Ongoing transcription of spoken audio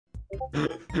Oh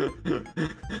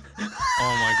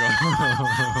my god.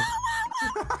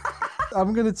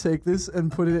 I'm gonna take this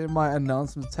and put it in my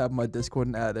announcements tab in my Discord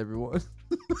and add everyone.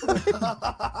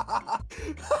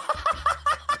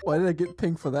 Why did I get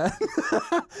pink for that?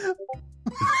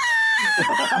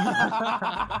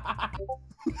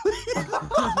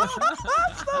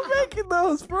 Stop making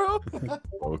those, bro.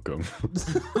 Welcome.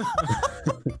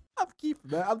 I'm keeping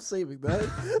that. I'm saving that.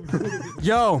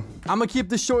 Yo, I'm gonna keep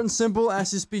this short and simple as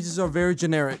his speeches are very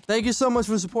generic. Thank you so much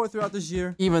for the support throughout this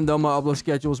year, even though my upload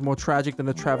schedule is more tragic than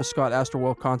a Travis Scott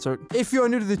Astroworld concert. If you are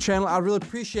new to the channel, I'd really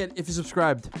appreciate it if you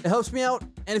subscribed. It helps me out,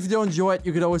 and if you don't enjoy it,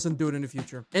 you could always undo it in the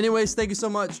future. Anyways, thank you so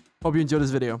much. Hope you enjoyed this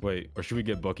video. Wait, or should we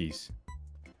get Bucky's?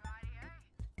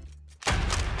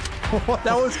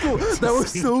 That was cool. That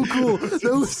was so cool.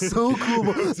 That was so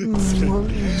cool.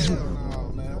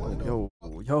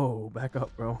 Yo, back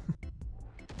up, bro.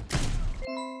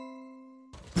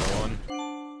 One.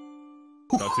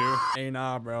 Got two. Hey,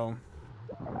 nah, bro.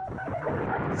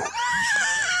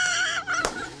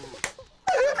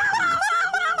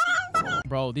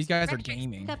 Bro, these guys are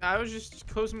gaming. I was just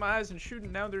closing my eyes and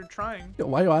shooting. Now they're trying. Yo,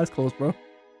 why your eyes closed, bro?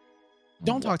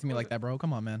 Don't talk to me like that, bro.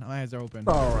 Come on, man. My eyes are open.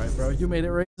 All right, bro. You made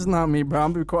it right. It's not me, bro.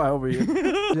 I'm be quiet over here.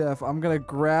 Jeff, I'm gonna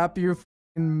grab your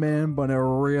fucking man bun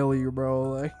and rail you, bro.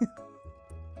 Like.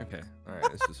 Okay. All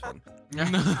right. This is fun.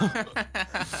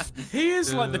 He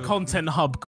is like the content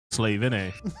hub slave, isn't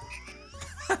he?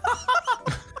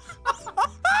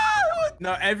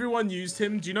 No, everyone used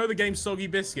him. Do you know the game Soggy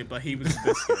Biscuit? But he was a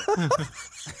biscuit.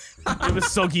 It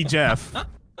was Soggy Jeff.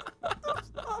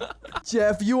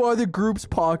 Jeff, you are the group's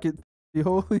pocket.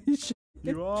 Holy shit.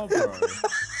 You are, bro.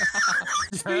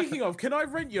 Speaking of, can I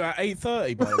rent you at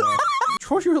 8:30, by the way?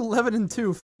 Troy, you're 11 and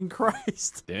 2. Fucking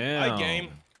Christ. Damn. I game.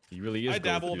 He really is. I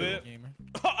dabble a bit.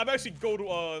 I'm actually gold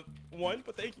 1,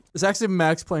 but thank you. It's actually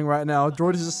Max playing right now.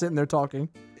 George is just sitting there talking.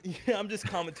 Yeah, I'm just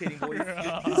commentating, boys.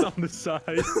 He's on the side.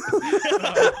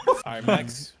 All right,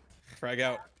 Max. Frag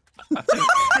out. Oh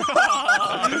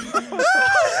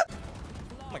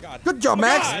my god. Good job,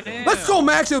 Max. Let's go,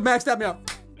 Max. Yo, Max, stab me up.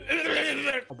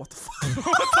 Oh, what the fuck?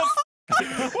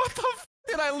 What the f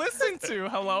did I listen to?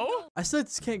 Hello? I still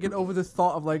just can't get over the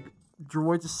thought of like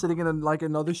Droid just sitting in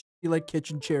another like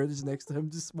kitchen chair just next to him,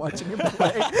 just watching him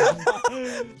play.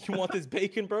 You want this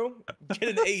bacon, bro?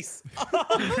 Get an ace.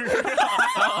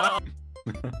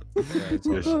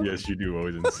 yes, you do,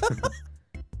 Wozenz.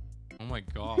 Oh my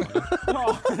god.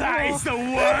 Oh, that is the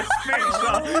worst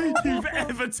picture you've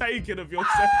ever taken of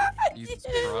yourself. Jesus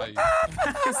Christ.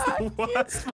 That is the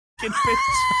worst fucking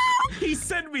picture. He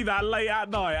sent me that late at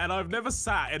night, and I've never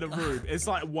sat in a room. It's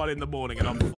like 1 in the morning, and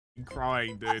I'm fucking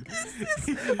crying, dude. It's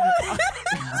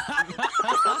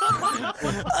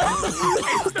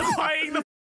the biting the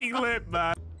fucking lip,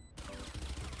 man.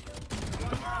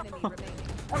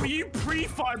 I mean, you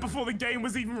pre-fired before the game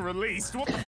was even released. What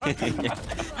the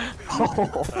fuck?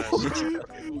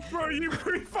 Bro, you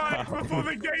pre-fired before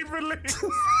the game released.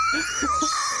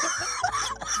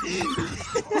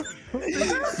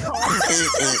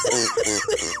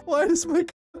 Why does my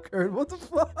cock hurt? What the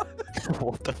fuck?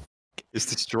 What the f is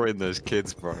destroying those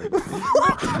kids, bro?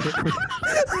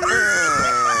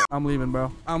 I'm leaving,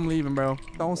 bro. I'm leaving, bro.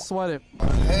 Don't sweat it.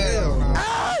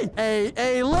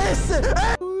 Hey, listen!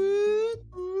 Hey!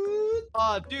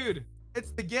 Oh, dude.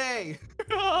 It's the gay.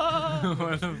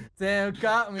 Damn,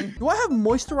 got me. Do I have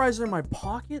moisturizer in my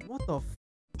pocket? What the f?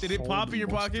 Did it pop in your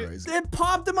pocket? It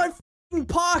popped in my f***ing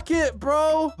pocket,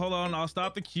 bro. Hold on, I'll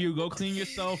stop the queue. Go clean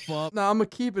yourself up. Nah, I'm gonna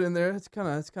keep it in there. It's kind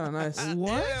of nice.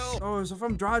 What? Oh, so if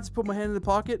I'm dry, just put my hand in the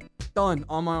pocket. Done.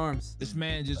 On my arms. This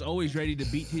man just always ready to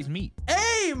beat his meat.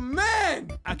 Hey,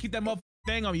 man! I keep that motherfucking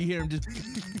thing on. You hear him just.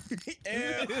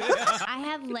 I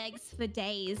have legs for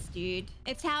days, dude.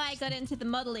 It's how I got into the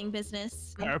modeling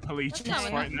business. Paraplegics No,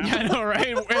 right now. Yeah, I know,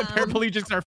 right?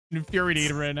 Paraplegics are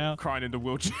infuriated right now. Crying in the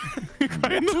wheelchair.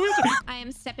 Crying in the wheelchair. I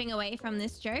am stepping away from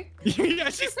this joke. Yeah,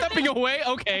 she's stepping away.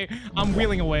 Okay, I'm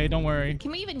wheeling away. Don't worry.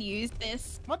 Can we even use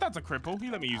this? My dad's a cripple.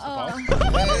 You let me use the Oh. ball.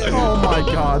 Oh my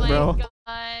god, bro. God.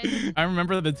 I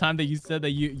remember the time that you said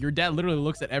that your dad literally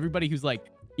looks at everybody who's like,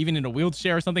 even in a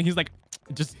wheelchair or something. He's like,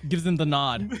 just gives them the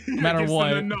nod, no matter Gives what.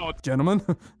 them the nod. Gentlemen.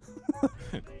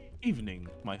 Evening,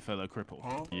 my fellow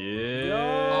cripple. Yeah.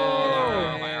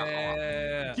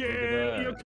 Get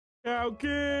your out,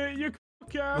 get your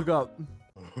out. Look up.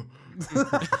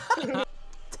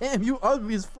 Damn, you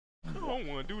ugly as f. I don't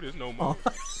want to do this no more.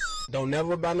 Don't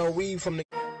never buy no weed from the.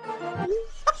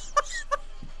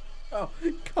 Oh,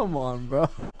 come on, bro.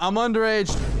 I'm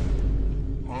underage.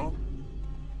 Huh?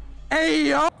 Hey,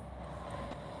 yo!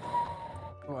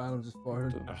 Oh, Adam just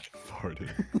farted. I farted.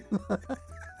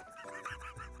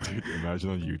 Dude, imagine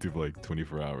on YouTube like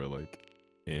 24-hour like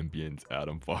ambient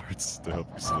atom farts to help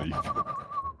you sleep.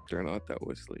 They're not that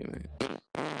whistly, man.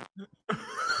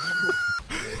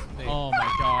 Oh my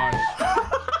gosh.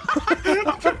 I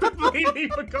completely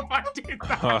forgot I did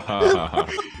that.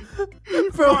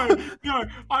 No,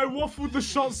 I waffled the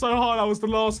shot so hard I was the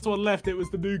last one left. It was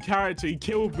the new character. He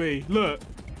killed me. Look.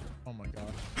 Oh my gosh.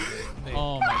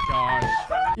 Oh my gosh.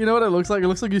 You know what it looks like? It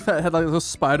looks like you had like a little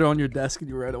spider on your desk and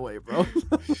you ran away, bro.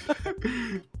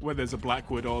 When there's a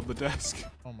Blackwood on the desk.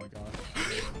 Oh my gosh.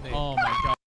 Oh my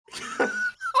god.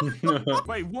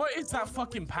 Wait, what is that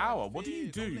fucking power? What do you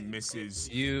do, Mrs.?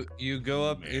 You go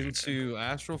up into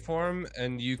astral form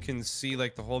and you can see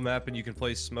like the whole map, and you can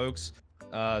place smokes,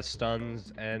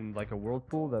 stuns, and like a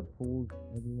whirlpool that pulls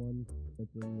everyone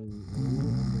that's in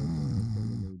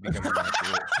the become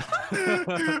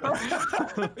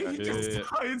He just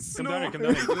started snoring.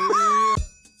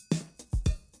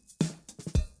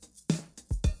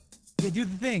 Yeah, do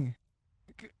the thing.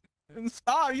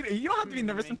 Stop! You don't have to be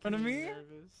nervous in front of me.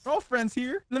 We're all friends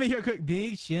here. Let me hear a quick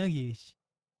big chuggish.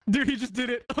 Dude, he just did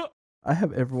it. I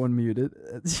have everyone muted.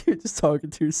 You're just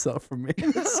talking to yourself for me.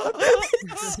 It's so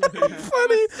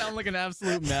funny. You sound like an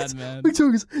absolute madman. Big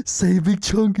Chungus, say Big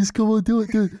Chungus, come on, do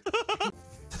it, dude.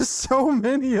 There's so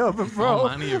many of them, bro.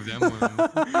 How many of them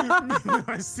were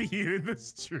I see you in the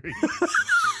street.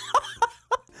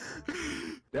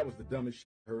 That was the dumbest shit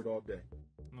I heard all day.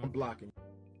 I'm blocking.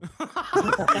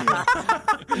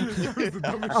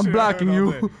 I'm blocking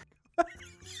you.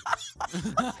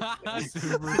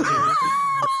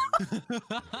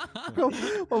 Go,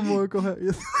 one more, go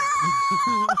ahead.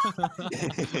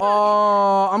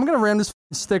 Oh, I'm gonna ram this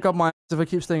stick up my ass if I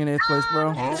keep staying in 8th place,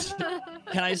 bro.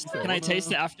 Can I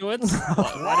taste it afterwards?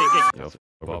 Why did it get...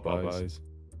 Popeyes?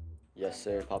 Yes,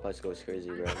 sir. Popeyes goes crazy,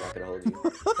 bro. I'm not gonna hold you.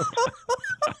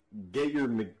 Get your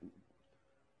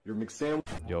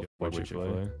McSandwich. Yo, what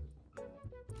Chick-fil-A?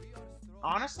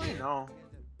 Honestly, no.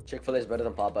 Chick-fil-A is better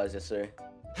than Popeyes, yes, sir.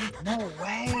 No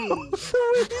way. You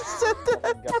said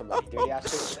that. Got some like dirty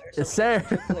ass chicken there. Yes, sir.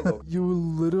 You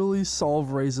literally solve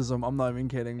racism. I'm not even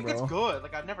kidding, bro. It's good.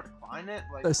 Like, I've never declined it.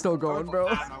 Like, They're still going, bro.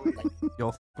 Yo,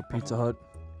 f Pizza Hut.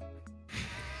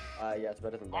 Yeah, it's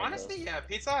better than Honestly, yeah,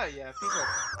 pizza. I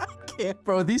can't,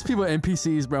 bro. These people are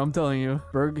NPCs, bro. I'm telling you.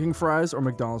 Burger King fries or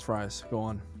McDonald's fries? Go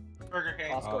on. Burger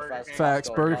King. Costco fries. Facts.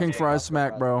 Burger King fries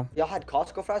smack, bro. Y'all had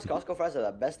Costco fries? Costco fries are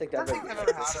the best thing ever. I've never had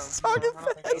them. Talking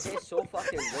They taste so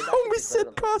fucking good. Homie said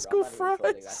Costco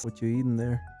fries. What you eating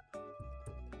there?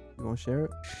 You gonna share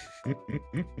it?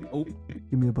 Oh,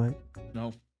 give me a bite.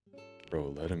 No.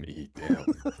 Bro, let him eat. Damn.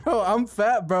 Bro, I'm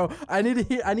fat, bro. I need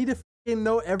to fucking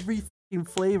know every fucking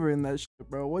flavor in that shit,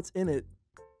 bro. What's in it?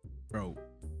 Bro.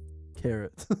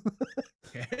 Carrot.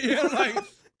 Yeah, like,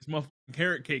 this motherfucking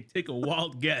carrot cake. Take a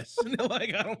wild guess.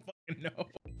 Like, I don't fucking know.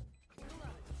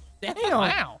 Damn.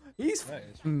 Wow. He's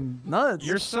nuts.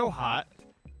 You're so hot.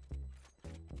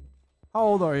 How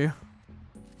old are you?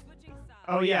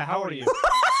 Oh yeah, how old are you?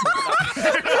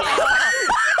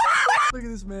 Look at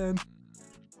this man.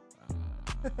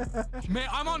 Man,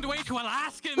 I'm on the way to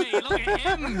Alaska, mate. Look at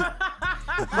him.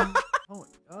 Oh my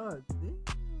god. Damn.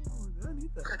 I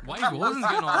need that. Why is Wozenz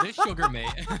getting all this sugar, mate?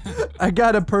 I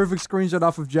got a perfect screenshot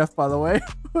off of Jeff, by the way.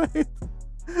 Wait.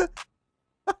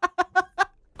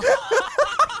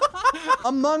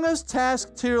 Among Us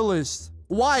task tier list.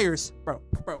 Wires. Bro.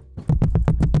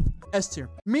 S tier.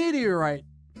 Meteorite.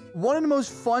 One of the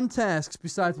most fun tasks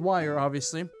besides wire,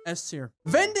 obviously. S tier.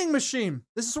 Vending machine.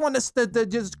 This is one that's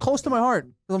just close to my heart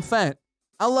because I'm fat.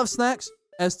 I love snacks.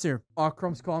 S tier. Oh,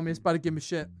 Crumb's calling me. It's about to give me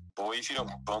shit. Boy, if you don't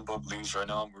bump up links right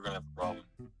now, we're gonna have a problem.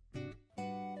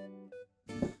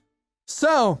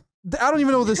 So, I don't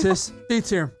even know what this is. D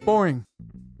tier. Boring.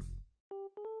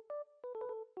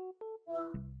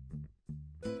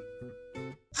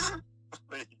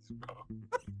 Please, bro.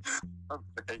 I'm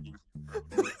begging.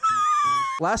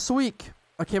 Last week,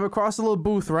 I came across a little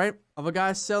booth, right? Of a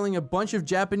guy selling a bunch of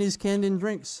Japanese canned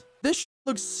drinks. This shit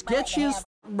looks sketchy as f,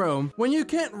 bro. When you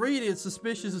can't read it, it's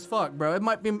suspicious as fuck, bro. It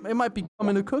might be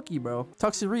coming a cookie, bro.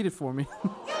 Tuxie, read it for me.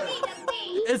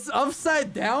 It's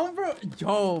upside down, bro?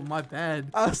 Yo, my bad.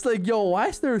 I was like, yo, why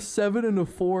is there a 7 and a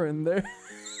 4 in there?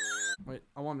 Wait,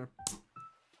 I wonder.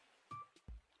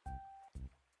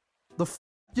 The f,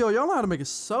 yo, y'all know how to make a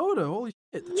soda. Holy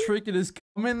shit, the trinket is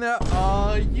coming there.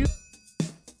 You.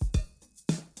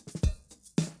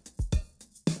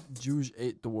 Jews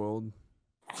ate the world.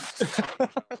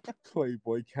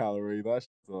 Playboy calorie, that's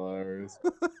hilarious.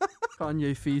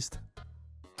 Kanye feast.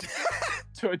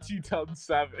 20-ton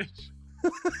savage.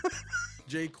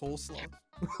 J. Coleslaw.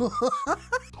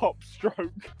 Pop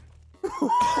stroke.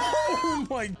 Oh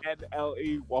my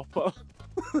NLE Whopper.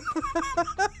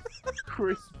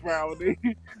 Chris Brownie.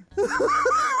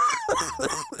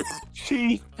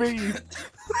 Cheese beef.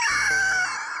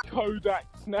 Kodak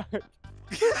snack.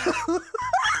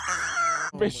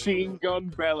 Machine gun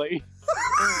belly.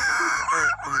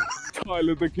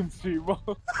 Tyler the consumer.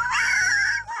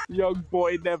 Young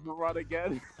boy never run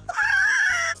again.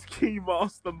 Ski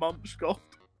master Munchcott.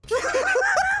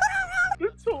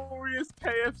 Notorious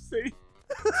KFC.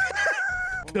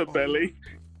 The belly.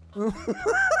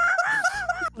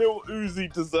 Little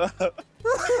Uzi dessert.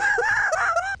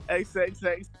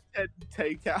 XXX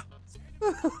takeout.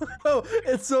 Oh,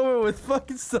 it's over with.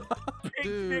 Fucking stop.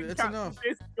 Dude, it's enough.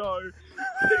 Disco.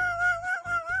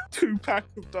 2-pack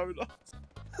of donuts.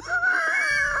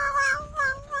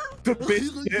 The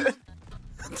biscuit.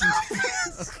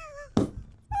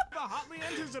 The hotly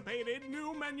anticipated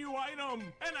new menu item,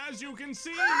 and as you can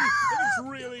see, it's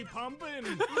really pumping.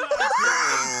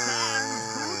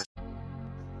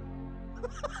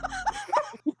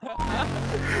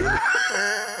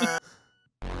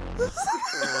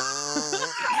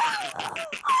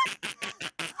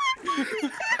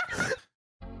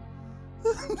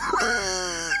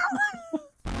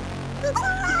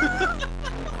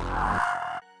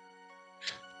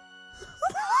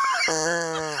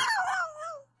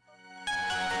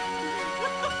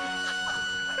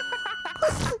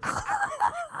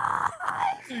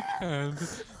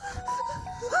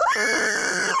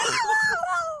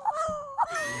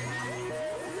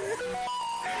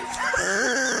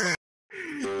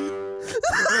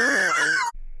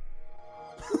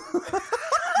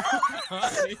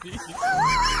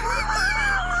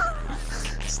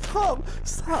 Stop!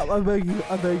 Stop! I beg you!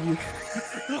 I beg you!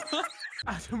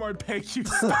 Adam, I beg you,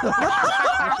 stop.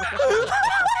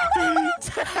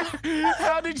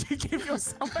 How did you give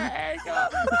yourself a hanger?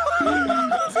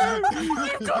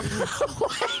 You got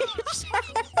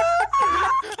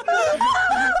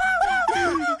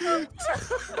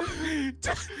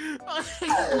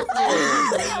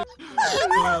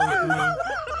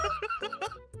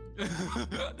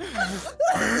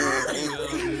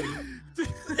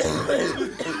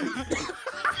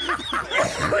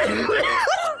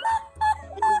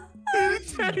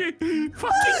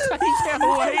fucking take it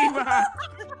away, man!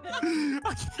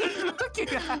 Look at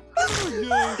that!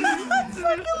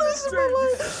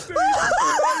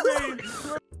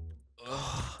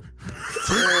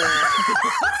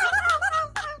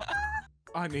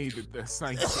 I needed this,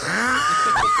 thank you.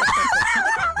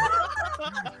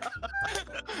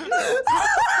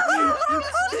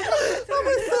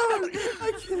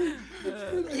 I can't.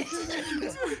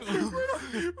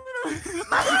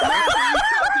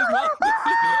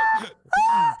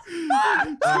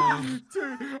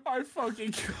 Dude, I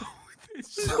fucking go with this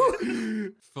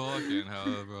shit. Fucking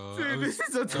hell, bro. Dude, this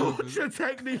is a torture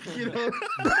technique, you know?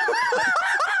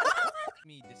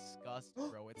 Me disgust,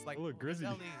 bro. It's like, look, Grizzy.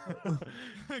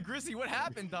 Grizzy, what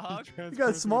happened, dog? You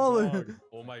got smaller.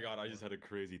 Oh my god, I just had a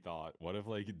crazy thought. What if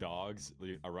like dogs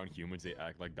like, around humans they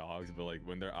act like dogs, but like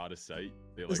when they're out of sight,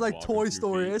 they like It's like walk Toy on 2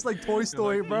 Story. feet. It's like Toy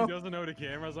Story, Like, bro. He doesn't know the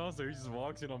camera's on, so he just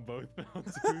walks in on both on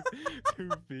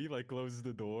 2 feet, like closes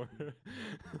the door.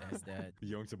 That's that.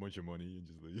 He yonks a bunch of money and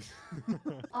just leaves.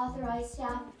 Authorized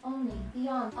staff only.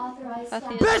 Beyond authorized staff.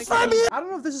 Bitch, let me. I don't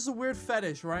know if this is a weird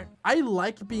fetish, right? I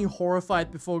like being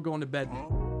horrified before going to bed.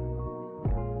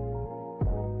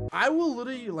 I will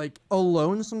literally, like,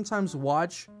 alone sometimes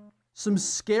watch some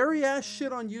scary ass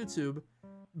shit on YouTube,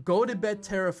 go to bed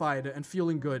terrified and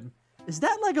feeling good. Is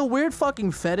that like a weird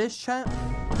fucking fetish, chat?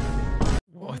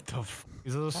 What the f?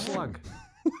 Is it a slug?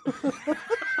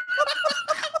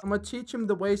 I'm gonna teach him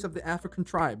the ways of the African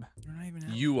tribe. You're not even.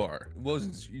 You are.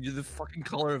 Wozenz, you're the fucking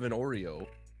color of an Oreo.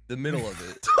 The middle of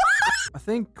it. I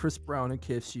think Chris Brown and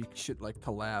KFC should like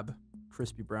collab.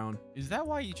 Crispy Brown. Is that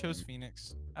why you chose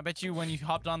Phoenix? I bet you when you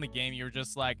hopped on the game, you were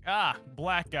just like, ah,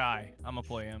 black guy. I'm gonna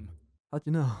play him. How'd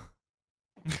you know?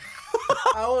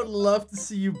 I would love to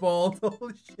see you bald.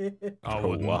 Holy shit.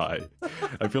 Oh, why?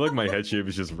 I feel like my head shape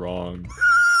is just wrong.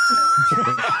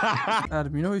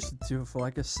 Adam, you know what you should do for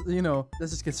like a, you know,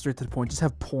 let's just get straight to the point. Just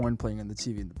have porn playing on the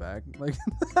TV in the back. Like,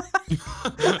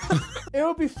 it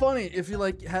would be funny if you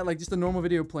like had like just a normal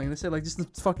video playing. Let's say like just the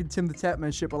fucking Tim the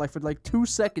Tapman shit, but like for like 2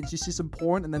 seconds you see some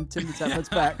porn and then Tim the Tapman's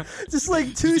back. Just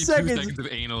like 2 seconds. 2 seconds of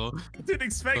anal. I didn't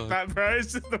expect that, bro.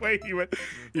 It's just the way he went.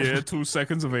 Yeah, 2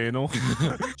 seconds of anal.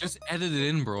 Just edit it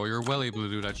in, bro. You're well able to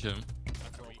do that shit.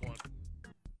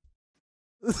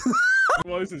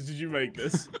 Wozenz, did you make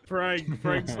this?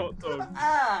 Frank's hot dog.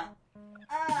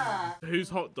 Who's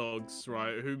hot dogs,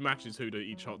 right? Who matches who to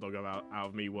each hot dog out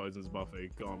of me, Wozenz,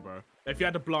 Buffy? Go on, bro. If you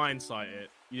had to blindside it,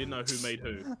 you didn't know who made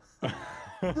who.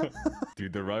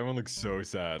 Dude, the right one looks so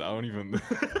sad. I don't even.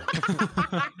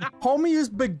 Homie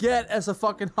used baguette as a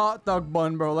fucking hot dog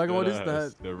bun, bro. Like, what is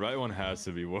that? The right one has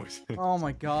to be Wozenz. Oh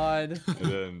my god.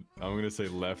 And then I'm gonna say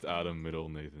left Adam, middle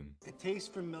Nathan. It tastes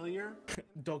familiar.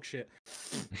 Dog shit.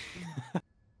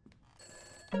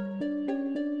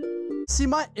 See,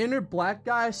 my inner black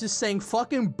guy is just saying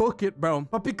fucking book it, bro.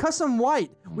 But because I'm white,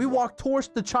 we walk towards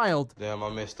the child. Damn, I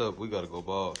messed up. We gotta go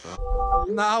bald, man.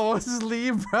 Nah, let's just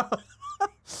leave, bro.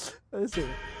 Listen.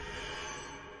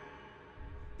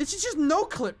 Did she just no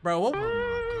clip, bro? Oh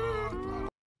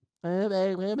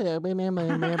Wozenz,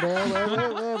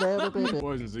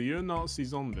 are you a Nazi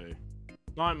zombie?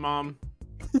 Night, mom.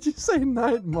 Did you say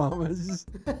night, mom?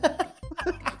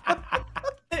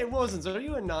 Hey, Wozenz, are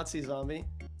you a Nazi zombie?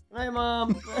 Hi,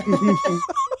 Mom. I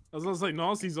was gonna say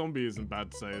Nazi zombie isn't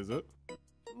bad to say, is it?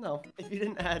 No, if you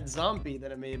didn't add zombie,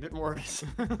 then it made a bit worse.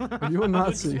 Are you a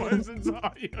Nazi? Wozenz,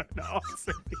 are you a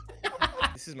Nazi?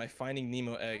 This is my Finding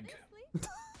Nemo egg.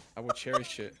 I will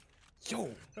cherish it. Yo!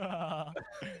 For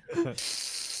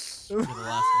the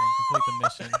last one, complete the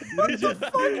mission. He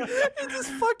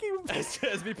just fucking.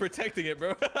 It's me protecting it,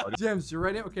 bro. James, you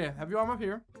ready? Okay, have your arm up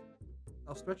here.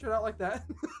 I'll stretch it out like that.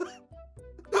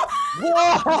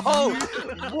 Whoa!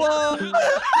 Whoa!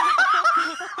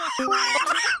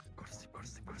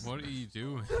 What are you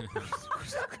doing?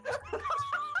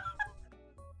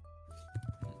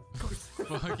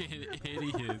 Fucking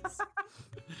idiots.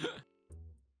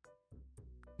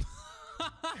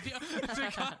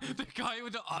 the guy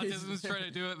with the autism is trying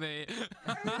to do it, mate.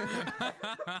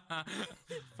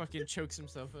 Fucking chokes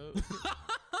himself out.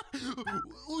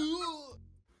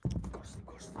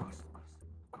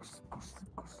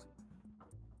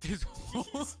 This whole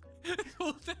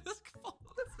desk falls.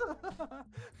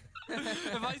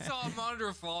 If I saw a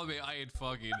monitor fall me, I'd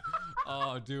fucking.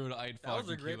 Oh, dude, I'd fucking. That was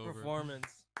a great performance.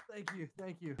 Thank you,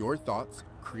 thank you. Your thoughts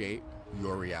create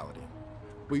your reality.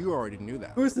 Well, you already knew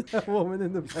that. Who's that woman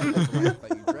in the back?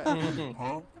 That you dread.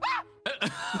 Huh?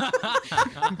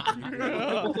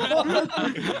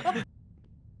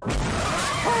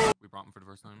 We brought him for the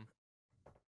first time.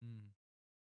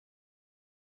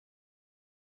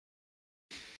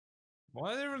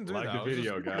 Why did everyone do Like that? the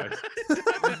video, guys.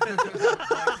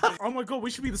 Oh my god, we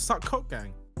should be the suck cock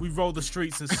gang. We roll the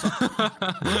streets and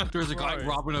suck. There's a guy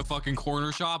robbing a fucking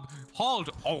corner shop. Halt!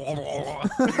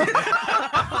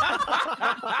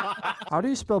 How do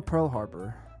you spell Pearl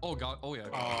Harbor? Oh god, oh yeah.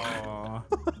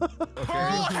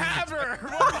 Pearl Harbor!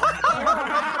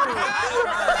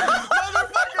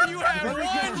 Motherfucker, you had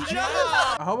one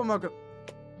job! I hope I'm not gonna.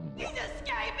 He's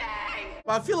escaping!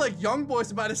 I feel like Young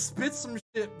Boy's about to spit some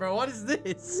shit, bro. What is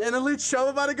this? And Elite Show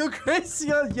about to go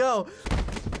crazy. Yo.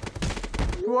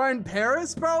 Who are in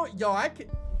Paris, bro? Yo, I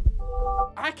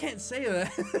can't say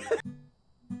that.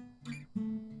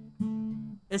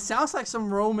 It sounds like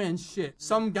some romance shit.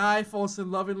 Some guy falls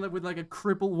in love with like a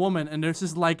crippled woman, and there's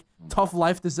just like tough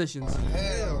life decisions.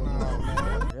 Hell no,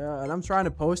 man. Yeah, and I'm trying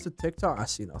to post a TikTok. I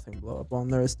see nothing blow up on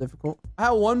there. It's difficult. I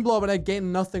had one blow, but I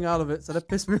gained nothing out of it, so that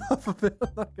pissed me off a bit. I'm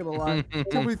not gonna lie.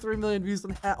 23 million views,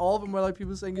 and all of them were like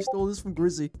people saying you stole this from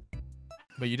Grizzy.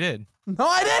 But you did. No,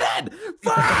 I didn't!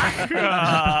 Fuck!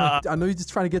 I know you're just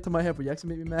trying to get to my head, but you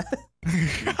actually made me mad.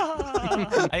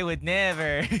 I would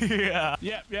never.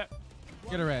 Yep.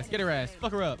 Get her ass. Get her ass.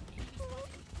 Fuck her up.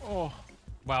 Oh.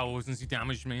 Wow, since you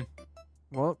damaged me.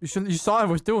 Well, you shouldn't. You saw I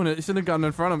was doing it. You shouldn't have gotten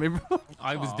in front of me, bro.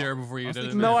 I was there before you did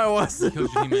it. No, I wasn't.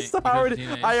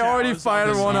 I already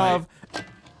fired one off.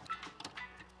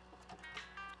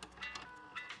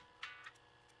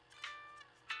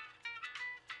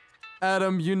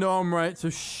 Adam, you know I'm right, so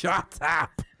shut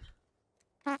up.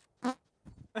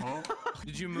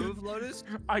 Did you move, Lotus?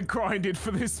 I grinded for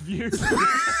this view.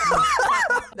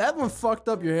 That one fucked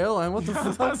up your hairline. What the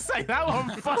fuck? I was saying that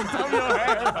one fucked up your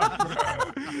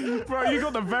hair. Bro, you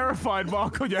got the verified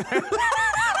mark on your head.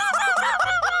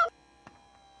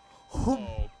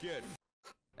 Oh, good.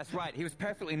 That's right, he was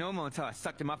perfectly normal until I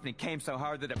sucked him up and he came so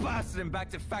hard that it blasted him back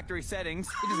to factory settings.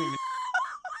 He doesn't even...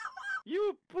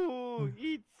 You poo,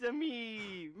 it's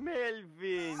me,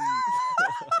 Melvin. It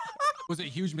was a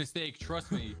huge mistake,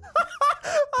 trust me.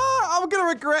 I'm gonna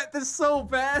regret this so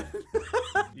bad.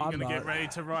 You're gonna get ready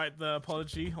to write the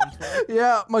apology on Twitter?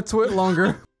 Yeah, my twit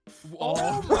longer.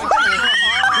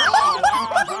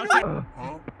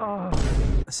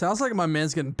 Sounds like my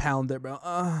man's getting pounded, bro.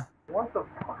 What the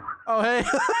fuck? Oh, hey.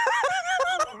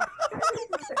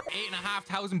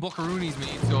 8,500 buckaroonies,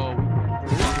 mate, so...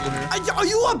 Are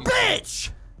you a bitch?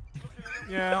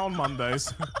 Yeah, on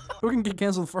Mondays. Who can get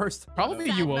canceled first? Probably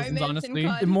you, Wozenz, honestly.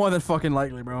 More than fucking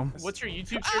likely, bro. What's your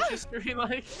YouTube search history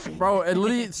like? Bro, it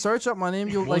literally search up my name.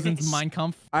 You'll like. Wozenz Mein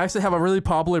Kampf. I actually have a really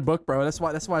popular book, bro. That's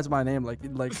why it's my name. Like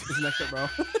it's next to it, bro.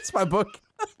 It's my book.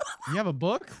 You have a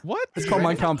book? What? It's called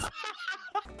Mein Kampf.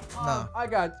 Nah. I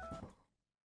got.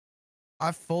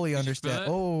 I fully understand.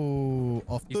 Oh,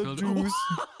 off the juice.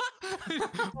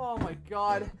 Oh my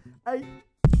god.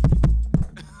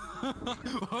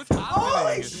 What's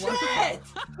Holy happening? shit!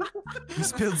 You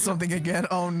spilled something again.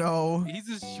 Oh no. He's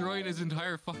destroying his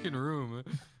entire fucking room.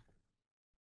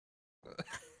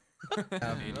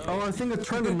 Oh, I think I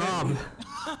turned the knob.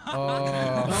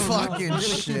 Oh, fucking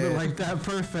shit. Keep it like that.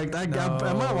 Perfect. Am I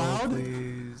allowed?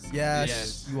 Please.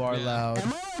 Yes, you are loud.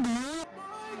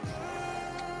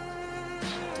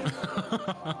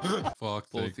 Fuck Both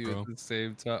sake, you bro. at the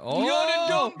same time. You got a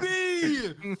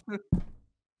dumpy!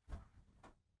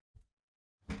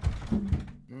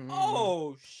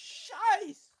 Oh,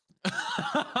 shice!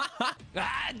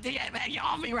 I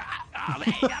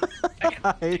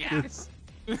hate this.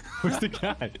 Where's the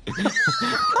cat?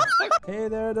 Hey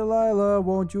there, Delilah.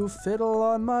 Won't you fiddle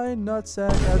on my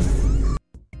nutsack?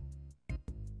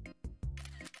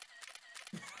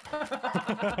 You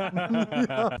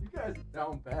guys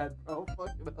sound bad, bro.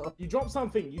 Fucking hell. You dropped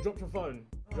something. You dropped your phone.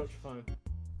 You dropped your phone.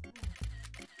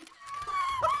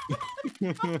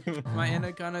 My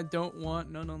anaconda don't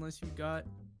want none unless you got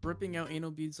ripping out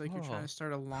anal beads like you're trying to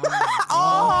start a line.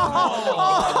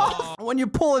 Oh! When you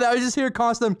pull it out, you just hear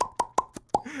constant.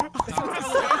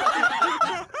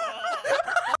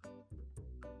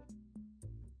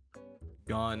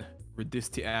 Gone.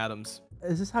 Reduced to atoms.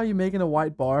 Is this how you making a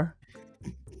white bar?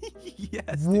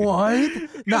 Yes. What?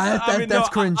 Nah, that's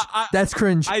cringe. That's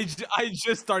cringe. I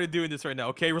just started doing this right now.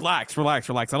 Okay, relax. I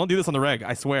don't do this on the reg.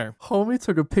 I swear. Homie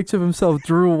took a picture of himself,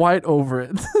 drew white over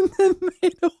it, and then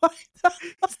made a white.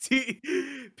 See,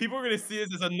 people are gonna see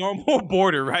this as a normal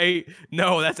border, right?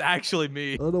 No, that's actually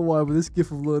me. I don't know why, but this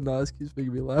gif of Lil Nas keeps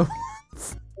making me laugh.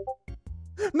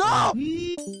 No!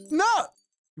 No!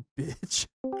 You bitch.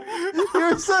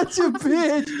 You're such a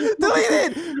bitch. Delete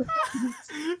it!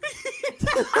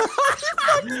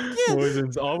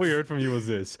 Wozenz, all we heard from you was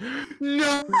this.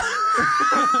 No!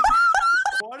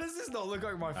 Why does this not look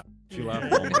like my She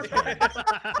laughed almost.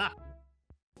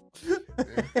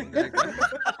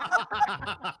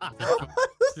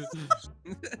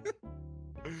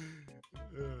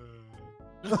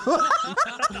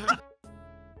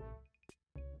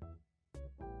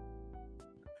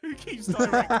 Who keeps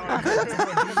directing?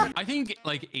 I think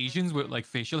like Asians with like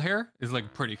facial hair is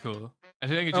like pretty cool. I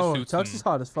think it just suits Tux them. is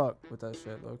hot as fuck with that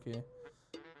shit, low-key.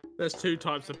 There's two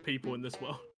types of people in this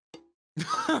world.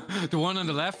 The one on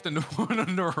the left and the one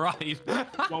on the right.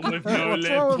 One with no What's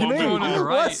lip, wrong with one me? with no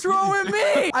What's wrong with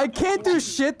me? I can't do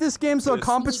shit this game, so I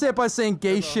compensate by saying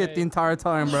gay shit the entire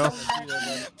time, bro.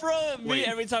 Bro, me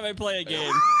every time I play a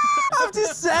game. I've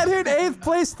just sat here in 8th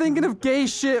place thinking of gay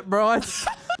shit, bro.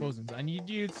 Wozenz, I need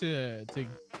you to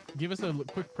give us a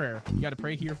quick prayer. You gotta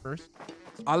pray here first.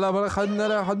 Thank We're you.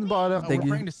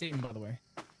 praying to Satan, by the way.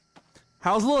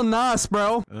 How's Lil Nas,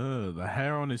 bro? the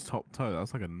hair on his top toe.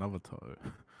 That's like another toe.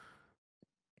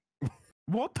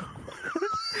 What?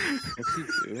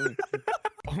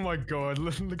 Oh my god,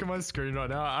 look at my screen right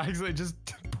now. I actually just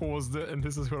paused it and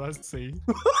this is what I see.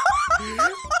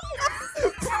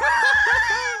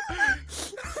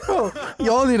 Bro,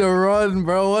 y'all need to run,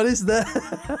 bro. What is that?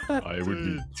 I would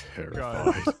be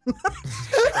terrified.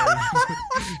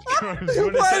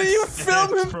 Why do you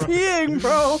film him peeing,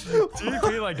 bro? Do you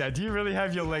feel like that? Do you really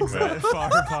have your legs that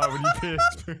far apart when you piss?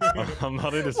 I'm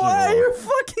not in this Why are anymore. your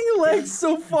fucking legs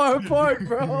so far apart,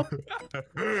 bro?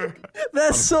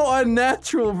 That's so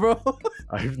unnatural, bro.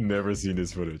 I've never seen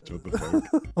this footage. What the fuck?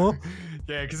 Oh.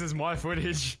 Yeah, because it's my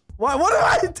footage. Why? What am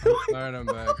I doing? Alright, I'm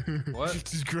back. What? He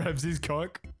just grabs his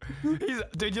cock.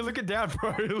 Dude, you're looking down,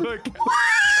 bro. Look. This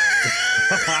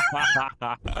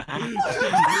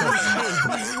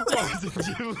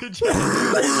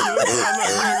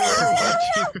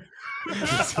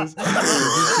is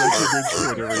such a good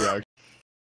Twitter reaction.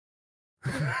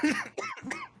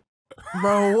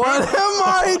 Bro, what am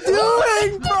I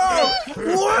doing,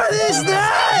 bro? What is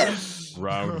that?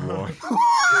 Round one.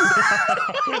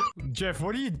 Jeff,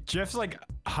 what are you? Jeff's like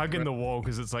hugging the wall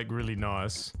because it's like really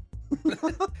nice.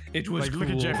 It was like, look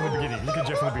at Jeff in the beginning. Look at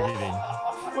Jeff in the beginning.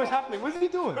 What's happening? What is he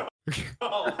doing?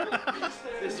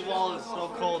 This wall is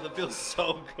so cold. It feels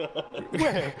so good.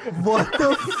 What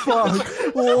the fuck?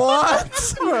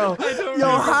 What, bro?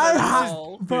 Yo, hi,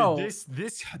 bro. Dude,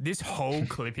 this whole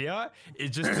clip here, it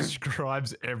just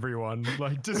describes everyone.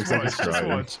 Like, just watch, just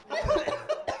watch.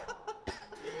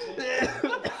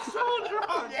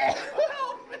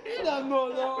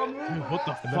 What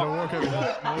the fuck? Walk over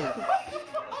that smoke.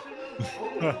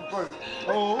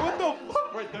 Oh, what the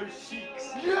fuck? Right, those cheeks.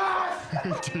 Yes!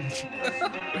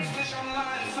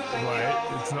 Right,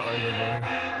 it's not over, bro.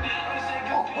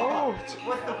 Oh,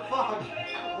 what the fuck?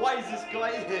 Why is this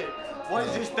guy here? Why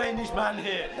is this Danish man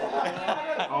here?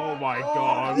 Oh my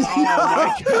god. Oh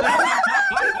my god.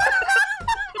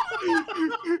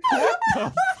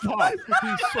 What the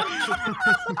fuck?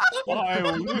 I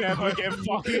will never get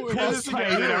fucking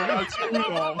frustrated about you.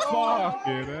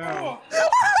 Fucking hell.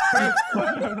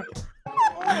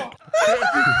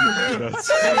 That's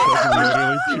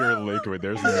literally pure liquid.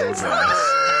 There's no glass.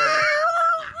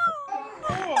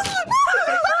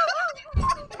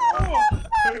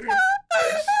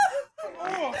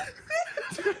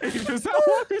 Is that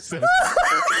what you said?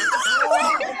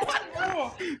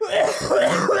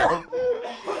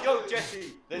 Yo,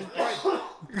 Jesse, there's bread.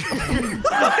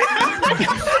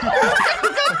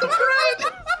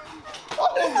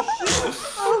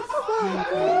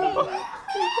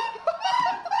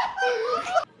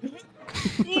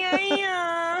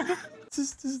 Yeah.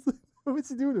 Just, what's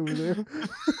he doing over there?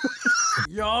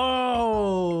 Yo,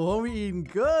 homie eating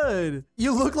good.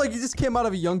 You look like you just came out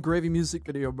of a Young Gravy music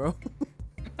video, bro.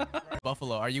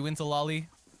 Buffalo, are you into lolly?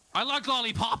 I like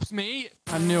lollipops, mate.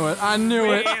 I knew it. I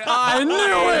knew it. I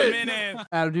knew it.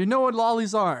 Adam, do you know what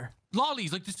lollies are?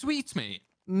 Lollies, like the sweets, mate.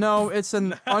 No, it's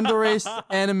an underage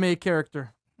anime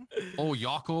character. Oh,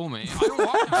 Yako, mate. I don't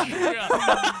want that.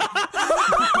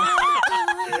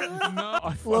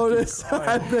 No. Lotus,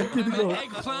 I bet you go.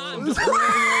 Eggplant.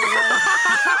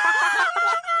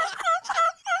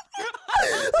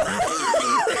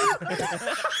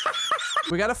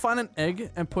 We gotta find an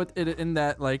egg and put it in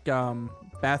that like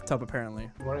bathtub apparently.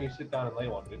 Why don't you sit down and lay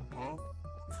one, dude?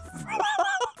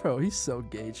 Bro, he's so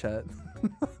gay, chat.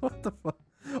 What the fuck?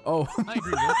 Oh. I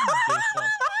agree.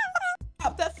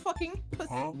 Stop that fucking pussy.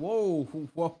 Whoa,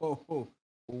 whoa,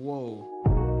 whoa.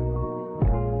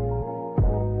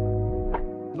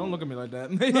 Don't look at me like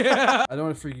that. Yeah. I don't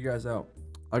want to freak you guys out.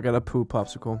 I got a poo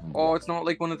popsicle. Oh, it's not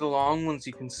like one of the long ones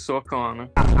you can suck on.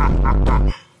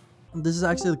 This is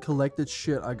actually the collected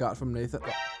shit I got from Nathan.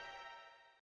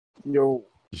 Yo.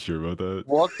 You sure about that?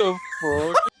 What the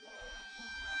fuck?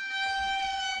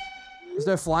 Is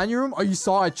there a fly in your room? Oh, you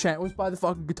saw a chant was by the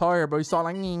fucking guitar, bro. You saw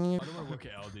like. I don't want to work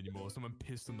it out anymore. Someone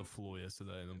pissed on the floor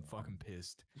yesterday, and I'm fucking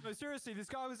pissed. No, seriously, this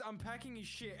guy was unpacking his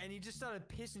shit, and he just started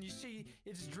pissing. You see,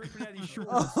 it's just dripping out his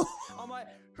shorts. I'm like,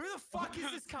 who the fuck is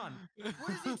this cunt? What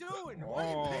is he doing? Why are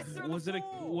you pissing on Was the it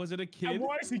floor? was it a kid? And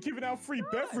why is he giving out free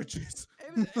beverages?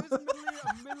 It was a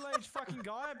middle-aged fucking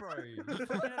guy, bro. He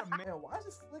fucking had a Why is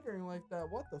it flickering like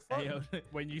that? What the fuck? Hey,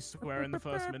 when you swear in the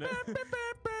first minute.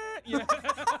 Yeah.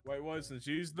 Wait, Wozenz,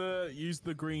 use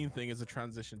the green thing as a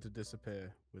transition to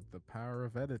disappear with the power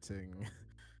of editing.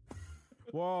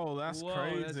 Whoa, that's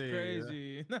crazy. That's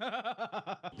crazy.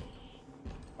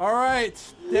 All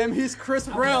right, damn, he's Chris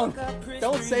Brown.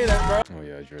 Don't say that, bro. Oh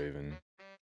yeah, Draven.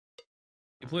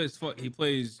 He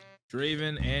plays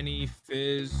Draven, Annie,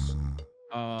 Fizz,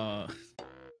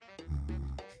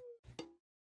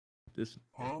 this.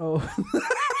 Oh.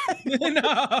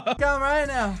 No. Come right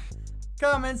now.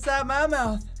 Come inside my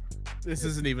mouth. This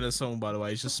isn't even a song, by the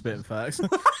way. It's just spitting facts. I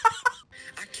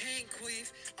can't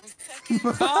queef. I'm fucking.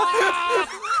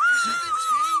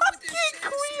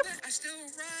 I still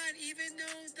ride even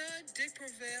though the dick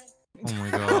prevail. Oh my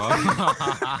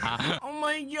god. Oh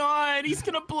my god, he's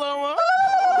gonna blow up.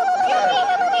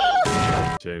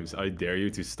 James, I dare you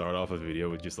to start off a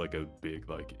video with just like a big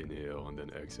like inhale and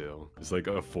then exhale. Just like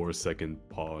a 4-second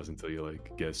pause until you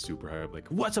like get super hyped. Like,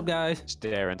 what's up, guys?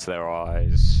 Stare into their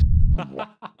eyes.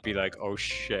 Be like, oh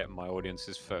shit, my audience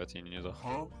is 13 years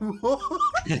old.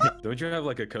 Don't you have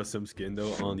like a custom skin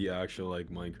though on the actual like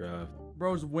Minecraft?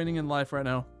 Bro's winning in life right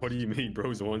now. What do you mean,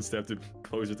 bro's one step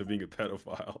closer to being a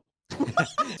pedophile?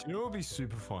 You know what would be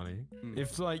super funny?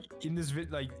 If like in this vid,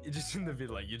 like just in the vid,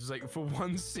 like you're just like for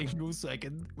 1 single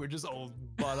second, we're just all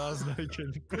butt-ass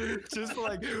naked. Just for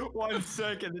like 1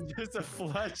 second and just a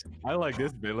flash. I like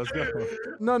this bit, let's go.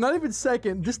 No, not even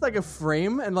second. Just like a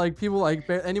frame and like people like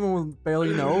anyone will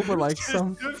barely know, but like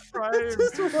some. Just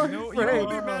one frame. You know what would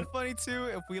be mad funny too?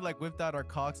 If we like whipped out our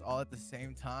cocks all at the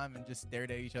same time and just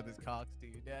stared at each other's cocks,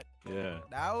 dude.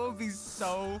 That would be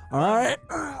so. All right.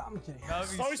 I'm kidding. That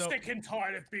would be So sick and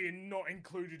tired of being not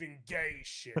included in gay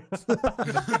shit.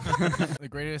 The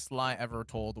greatest lie ever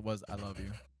told was "I love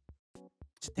you."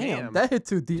 Damn, that hit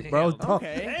too deep, bro.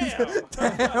 Okay.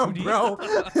 Damn, bro.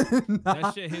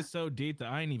 That shit hit so deep that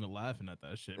I ain't even laughing at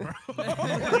that shit, bro.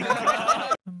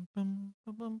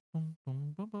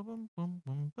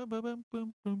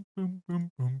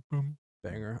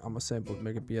 Banger. I'm sample,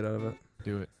 make a beat out of it.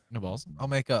 Do it. No balls. I'll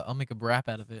make a rap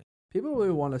out of it. People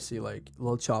really want to see like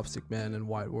Little Chopstick Man in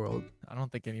White World. I don't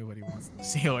think anybody wants to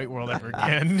see White World ever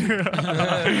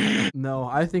again. No,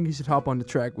 I think he should hop on the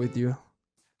track with you.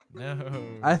 No.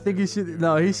 I think he should.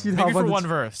 No, he should Maybe hop on for the one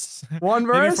verse. One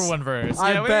verse. Maybe for one verse.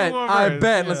 I Yeah, bet. one I verse,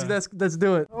 bet. yeah. Let's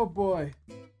do it. Oh boy.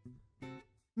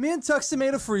 Me and Tuxie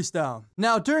made a freestyle.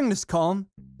 Now during this calm,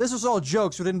 this was all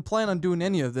jokes. We didn't plan on doing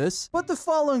any of this. But the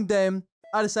following day,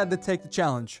 I decided to take the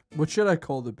challenge. What should I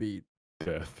call the beat?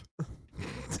 Death.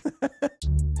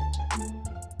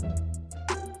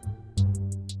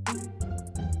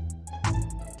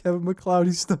 Kevin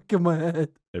McCloudy's stuck in my head.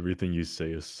 Everything you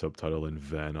say is subtitled in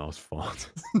Vanoss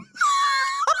font.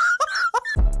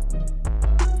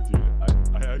 Dude,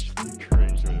 I actually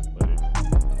cringed when I played it.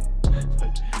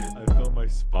 Like, I felt my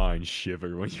spine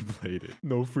shiver when you played it.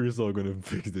 No freestyle gonna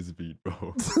fix this beat,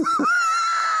 bro.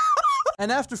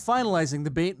 And after finalizing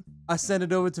the beat, I sent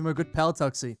it over to my good pal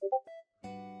Tuxie.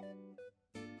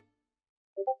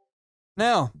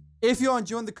 Now, if you're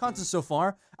enjoying the content so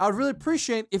far, I would really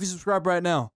appreciate if you subscribe right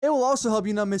now. It will also help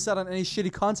you not miss out on any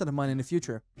shitty content of mine in the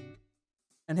future.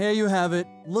 And here you have it,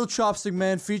 Little Chopstick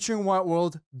Man featuring White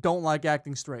World, Don't Like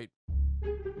Acting Straight.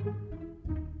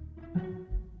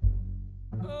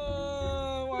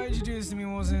 Why did you do this to me,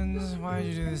 Wozenz? Why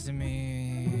did you do this to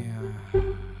me?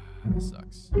 This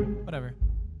sucks. Whatever.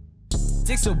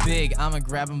 Dick so big, I'ma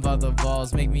grab him by the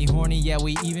balls. Make me horny, yeah,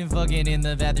 we even fucking in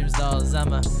the bathroom stalls.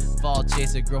 I'm a ball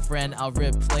chaser, girlfriend, I'll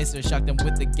replace her. Shock them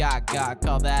with the gaga,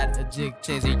 call that a dick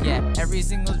chaser, yeah. Every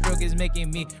single stroke is making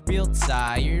me real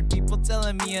tired. People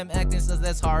telling me I'm acting sus,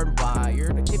 that's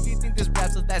hardwired. If you think this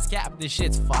rap so that's cap, this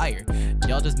shit's fire.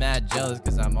 Y'all just mad jealous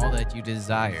cause I'm all that you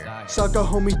desire. Suck a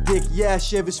homie dick, yeah,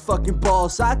 shave his fucking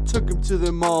balls. I took him to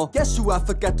the mall. Guess who I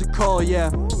forgot to call,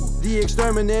 yeah. The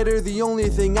exterminator, the only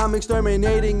thing I'm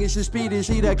exterminating is your speed is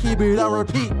heat, I keep it on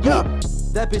repeat, yeah.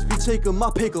 That bitch be taking my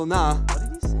pickle, nah.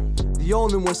 The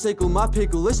only one taking my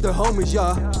pickle, it's the homies,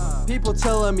 yeah. People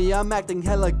telling me I'm acting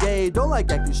hella gay, don't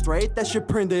like acting straight, that shit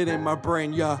printed in my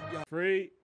brain, yeah. 3,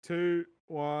 2,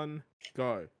 1,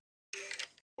 go.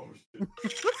 Oh shit.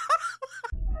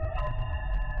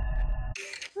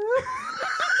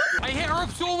 I hit her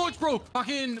up so much, bro.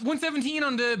 Fucking 117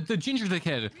 on the ginger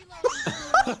dickhead.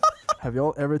 Have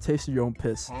y'all ever tasted your own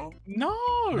piss? No.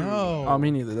 Oh, me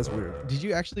neither. That's weird. Did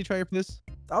you actually try your piss?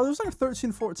 I was like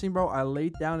 13, 14, bro. I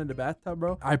laid down in the bathtub,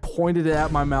 bro. I pointed it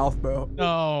at my mouth, bro.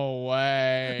 No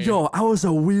way. Yo, I was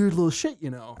a weird little shit, you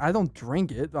know. I don't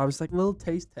drink it. I was like, little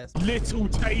taste test. Little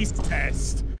taste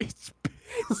test. It's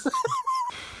piss.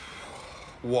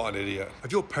 What an idiot.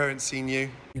 Have your parents seen you?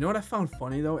 You know what I found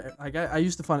funny, though? Like, I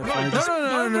used to find it funny. No.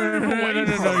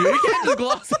 You can't just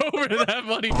gloss over that,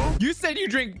 buddy. You said you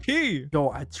drink pee.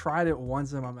 Yo, I tried it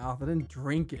once in my mouth. I didn't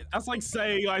drink it. That's like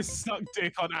saying I sucked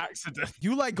dick on accident.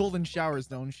 You like golden showers,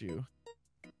 don't you?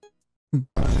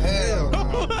 Hell no.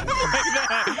 Like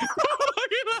that.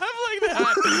 Like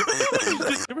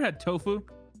that. Ever had tofu?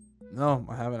 No,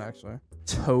 I haven't actually.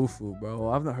 Tofu, bro.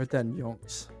 I've not heard that in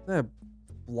yonks. That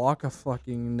block of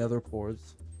fucking nether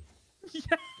pores.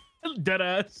 Yeah,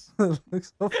 deadass.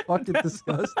 Looks so fucking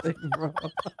disgusting, bro.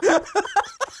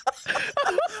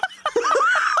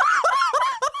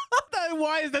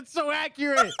 Why is that so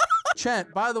accurate?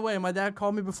 Chat, by the way, my dad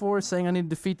called me before saying I need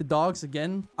to feed the dogs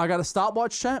again. I got a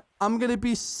stopwatch, chat. I'm gonna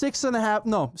be 7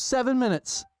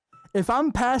 minutes. If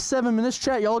I'm past 7 minutes,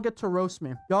 chat, y'all get to roast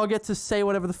me. Y'all get to say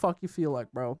whatever the fuck you feel like,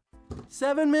 bro.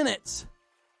 7 minutes.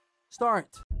 Start.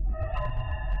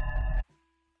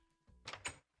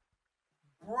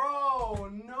 Bro,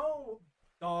 no.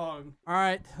 Dog. All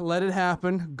right, let it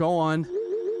happen. Go on.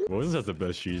 Wozenz has the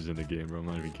best sheesh in the game, bro. I'm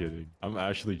not even kidding. I'm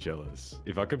actually jealous.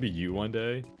 If I could be you one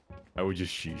day, I would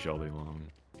just sheesh all day long.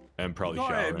 And probably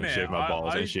shower and shave my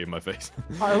balls and shave my face.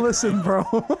 I listen, bro.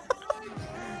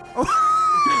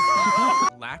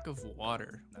 Lack of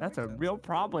water. That's a real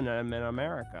problem in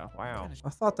America. Wow. I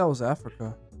thought that was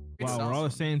Africa. Wow, we're all the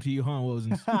same to you, huh,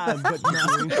 Wozenz?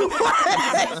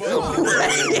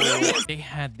 They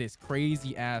had this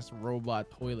crazy ass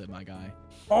robot toilet, my guy.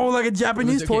 Oh, like a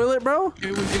Japanese toilet, bro?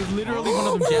 It was literally one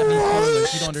of them Japanese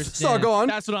toilets. You don't understand. So go on.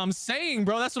 That's what I'm saying,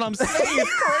 bro. That's what I'm saying.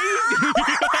 It's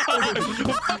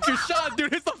crazy. Fuck your shot,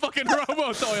 dude. It's the fucking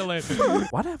robo toilet.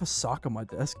 Why'd I have a sock on my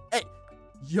desk? Hey,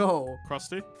 yo.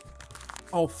 Krusty?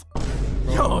 Oh,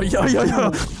 yo.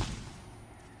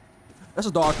 That's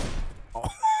a dog. Oh.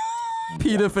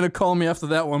 Peter finna call me after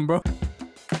that one, bro.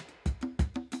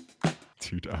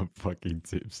 Dude, I'm fucking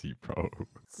tipsy, bro.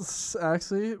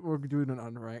 Actually, we're doing an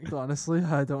unranked. Honestly,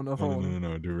 I don't know if I want to.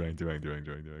 No, do rank.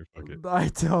 Fuck it. I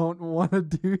don't want to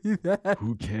do that.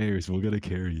 Who cares? We'll get a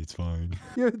carry. It's fine.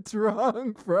 You're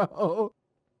drunk, bro.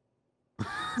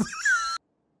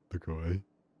 Look away.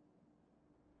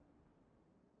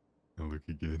 Now look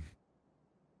again.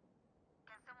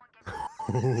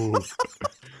 Oh.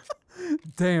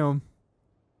 Damn.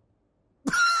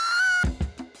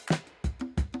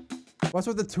 What's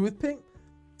with the toothpick?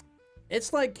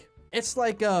 It's like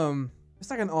an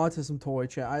autism toy,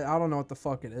 chat. I don't know what the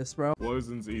fuck it is, bro.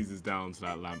 Wozenz eases down to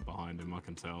that lamp behind him, I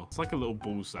can tell. It's like a little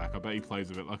ball sack. I bet he plays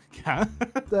with it like a cat.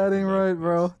 That ain't right,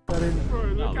 bro. That ain't.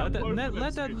 Bro, No, let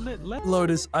let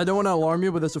Lotus, I don't want to alarm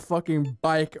you, but there's a fucking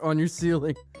bike on your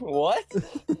ceiling. What?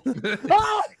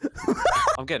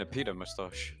 I'm getting a Peter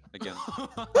mustache again.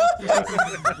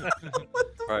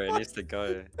 Bro, it needs to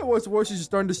go. And what's worse is you're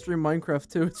starting to stream Minecraft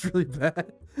too. It's really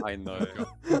bad. I know.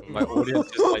 My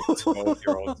audience is like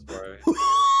 12-year-olds, bro.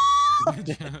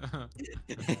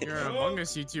 You're an Among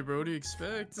Us YouTuber. What do you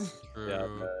expect? Yeah,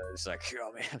 it's like,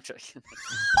 oh man, I'm joking.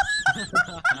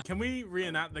 Can we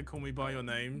reenact the "Call Me by Your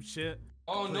Name" shit?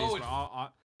 Oh Please, no!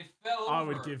 It fell over. I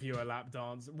would give you a lap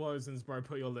dance. Wozenz, bro,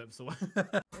 put your lips away.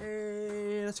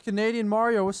 Hey, that's Canadian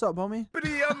Mario. What's up, homie?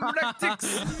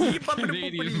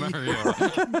 Canadian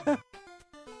Mario.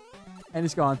 And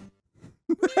he's gone.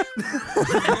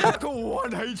 I got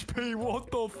 1 HP. What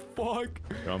the fuck?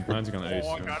 Yo, I'm planning on ace.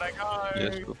 Oh, I gotta go.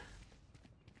 Yes, bro.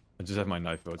 I just have my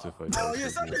knife out to fight. Oh, you're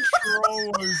such a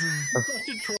troll,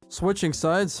 Wozenz. Switching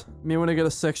sides. Me want to get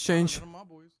a sex change.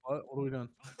 What are we doing?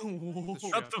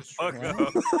 Shut the fuck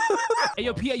up. Hey,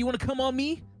 yo, Pia, you want to come on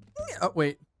me? Oh,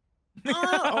 wait. Wait,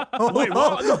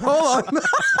 what? Hold on.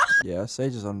 Yeah,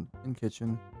 Sage is in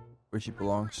kitchen where she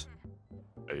belongs.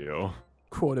 Hey, yo.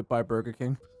 Quoted by Burger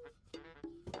King.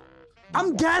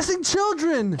 I'm gassing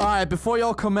children! Alright, before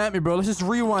y'all come at me, bro, let's just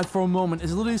rewind for a moment.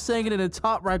 It's literally saying it in the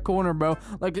top right corner, bro.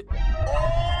 Like,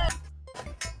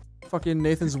 fucking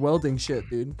Nathan's welding shit,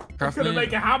 dude. I'm gonna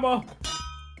make a hammer.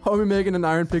 Homie making an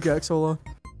iron pickaxe, hold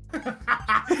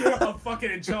I'm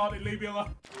fucking enchanted, leave me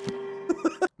alone.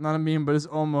 Not a meme, but it's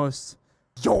almost.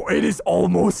 Yo, it is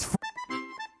almost.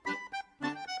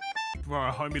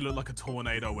 Bro, homie looked like a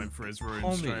tornado went through his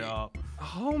room straight up.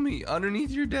 Homie, underneath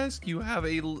your desk, you have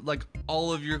like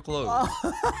all of your clothes.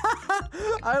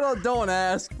 Don't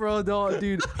ask, bro. Don't,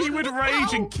 dude. He would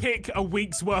rage and kick a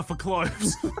week's worth of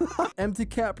clothes. Empty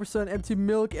cat percent, empty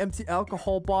milk, empty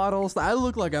alcohol bottles. I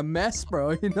look like a mess,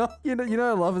 bro. You know.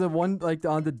 I love the one like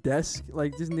on the desk,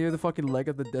 like just near the fucking leg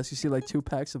of the desk. You see like 2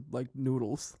 packs of like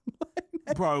noodles.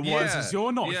 Bro, Wozenz,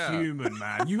 you're not human,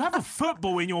 man. You have a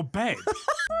football in your bed.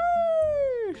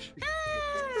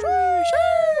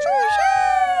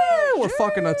 We're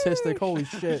fucking autistic. Holy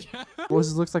shit.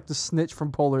 Wozenz looks like the snitch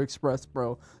from Polar Express,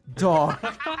 bro. Dog.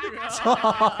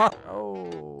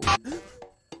 Oh.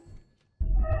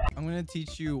 I'm gonna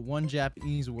teach you one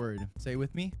Japanese word. Say it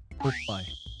with me. Oppai.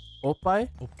 Oppai?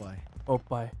 Oppai.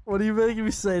 Oppai. What are you making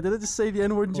me say? Did I just say the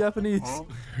N-word in Japanese?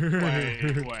 Wait.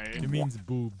 It means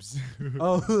boobs.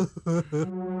 Oh.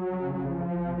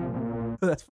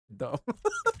 That's dumb.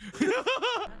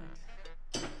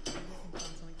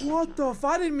 What the f?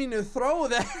 I didn't mean to throw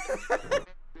that.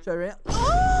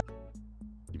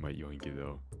 You might yoink it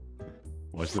though.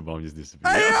 Watch the bomb just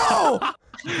disappear. Hey, yo!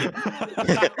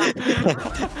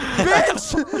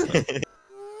 Bitch!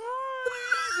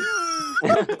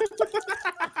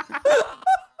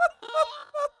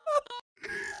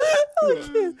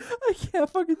 I can't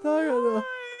fucking talk right now.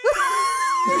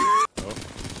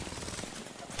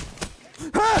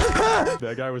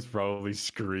 That guy was probably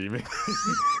screaming.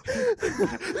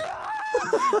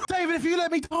 David, if you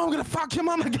let me talk, I'm gonna fuck your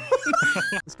mom again.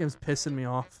 This game's pissing me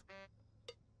off.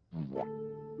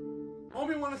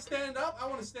 Homie, wanna stand up? I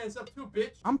wanna stand up too,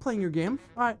 bitch. I'm playing your game.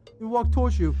 Alright, we walk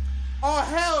towards you. Oh,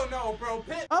 hell no, bro.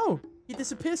 Oh, he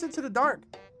disappears into the dark.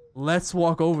 Let's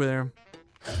walk over there.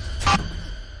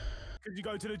 Could you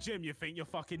go to the gym? You think you're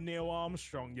fucking Neil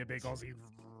Armstrong, you big Aussie.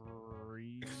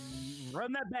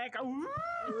 Run that back.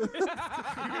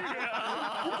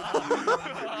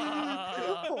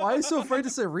 Why are you so afraid to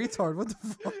say retard? What the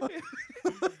fuck?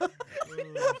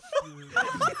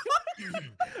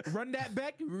 Run that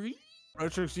back.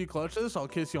 Retrix, you clutch this? I'll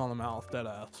kiss you on the mouth, dead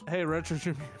ass. Hey, Retrix,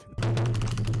 you're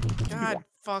muted. God,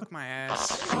 fuck my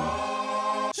ass.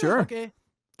 Sure. Okay.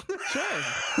 Sure.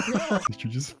 Did you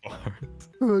just fart?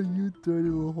 Oh, you dirty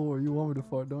little whore. You want me to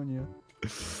fart, don't you?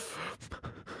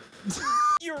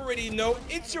 You already know,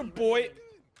 it's your boy.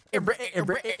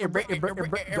 Droid,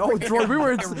 we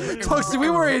were in Tuxie, we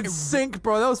were in sync,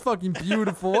 bro. That was fucking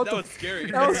beautiful. What That was scary.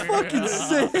 That was fucking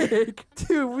sick.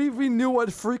 Dude, we knew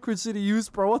what frequency to use,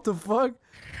 bro. What the fuck?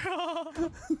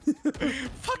 Fucking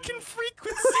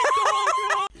frequency,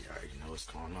 dog. You already know what's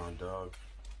going on, dog.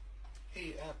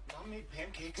 Hey, I made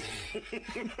pancakes.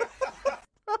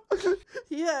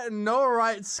 He had no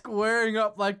right squaring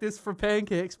up like this for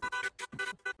pancakes.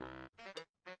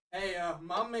 Hey,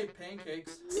 mom made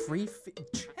pancakes.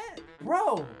 Chat,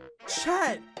 bro.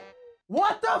 Chat.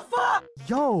 What the fuck?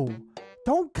 Yo,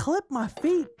 don't clip my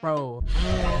feet, bro.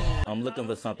 I'm looking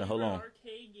for something. Hold on.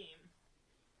 Arcade game.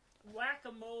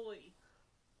 Whack-a-mole.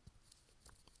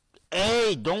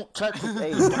 Hey, don't touch it.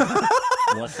 Hey,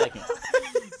 1 second.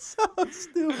 So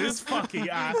stupid. This fucking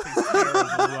ass is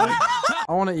terrible. Like.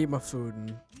 I want to eat my food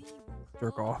and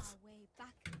jerk off.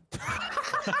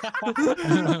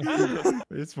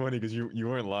 It's funny because you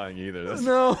weren't lying either. That's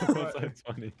No. That's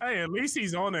funny. Hey, at least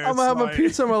he's honest. I'm gonna have my like...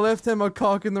 pizza on my left hand, my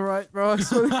cock in the right, bro.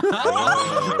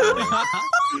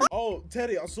 Oh,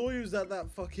 Teddy, I saw you was at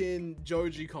that fucking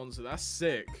Joji concert. That's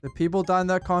sick. The people died in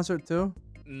that concert too?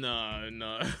 No,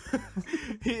 no.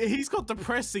 He's got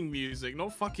depressing music,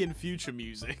 not fucking future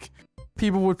music.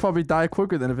 People would probably die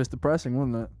quicker than if it's depressing,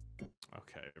 wouldn't it?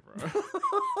 Okay, bro.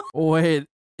 Wait,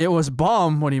 it was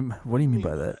bomb. What do you mean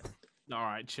by that? All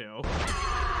right, chill.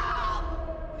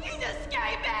 He's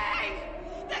escaping!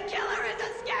 The killer is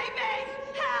escaping!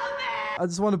 Help me! I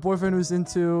just want a boyfriend who's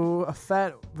into a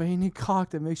fat, veiny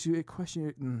cock that makes you question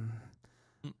your...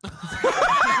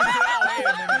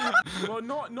 Well,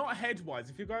 not head-wise.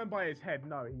 If you're going by his head,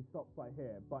 no, he stops right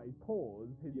here. But his paws,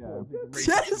 his paws is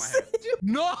Yes!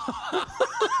 No!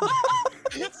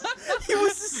 He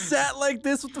was sat like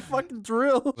this with the fucking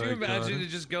drill. Can you imagine it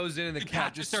just goes in and the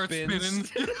cat just starts spins?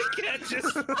 spinning. The cat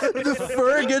just... The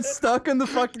fur gets stuck in the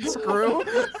fucking screw.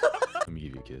 Let me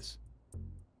give you a kiss.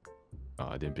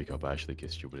 I didn't pick up. I actually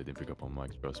kissed you, but I didn't pick up on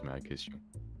Mike's. Bro, may I kiss you?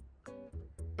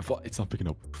 It's not picking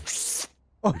up.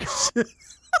 Oh shit.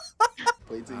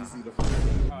 Wait till you see the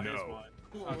No.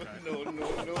 Okay. No.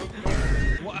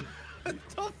 What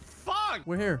the fuck?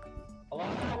 We're here. Hello?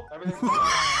 Everything's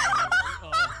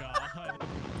Oh, God.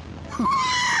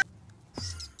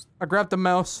 I grabbed the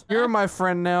mouse. You're my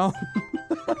friend now.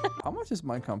 How much is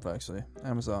Mein Kampf actually?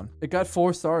 Amazon. It got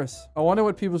 4 stars. I wonder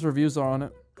what people's reviews are on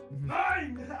it.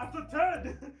 9 out of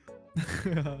 10.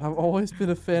 I've always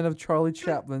been a fan of Charlie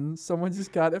Chaplin. Someone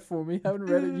just got it for me. Haven't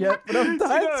read it yet, but I'm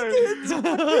dying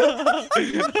scared.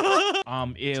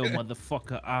 I'm ill,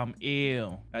 motherfucker. I'm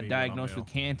ill. I diagnosed with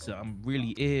cancer. I'm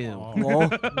really ill. Did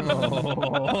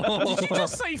you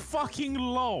just say fucking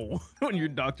low? When your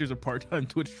doctor's a part-time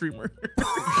Twitch streamer.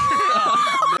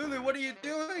 Lulu, what are you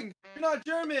doing? You're not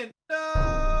German.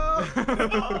 No.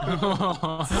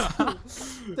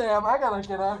 Damn, I gotta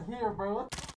get out of here, bro.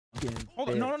 Hold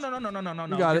on. No.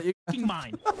 You got it. You're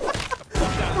mine.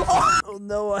 Oh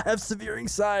no, I have severe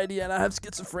anxiety and I have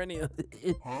schizophrenia.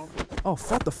 Oh,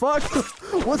 what the fuck?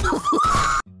 What the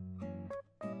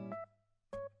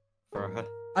fuck?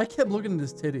 I kept looking at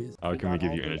his titties. How can we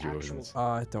give you energy, Wozenz?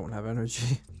 I don't have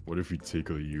energy. What if we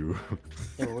tickle you?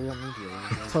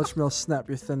 Touch me, I'll snap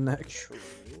your thin neck.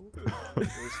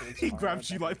 He grabs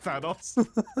you like Thanos.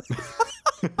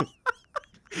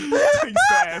 Takes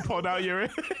the AirPod out your ear.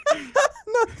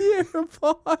 Not the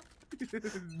AirPod.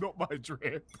 Not my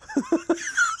drip.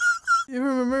 You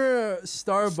remember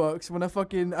Starbucks when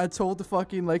I told the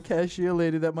fucking like cashier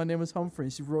lady that my name was Humphrey.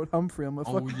 She wrote Humphrey on my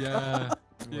fucking yeah.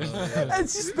 And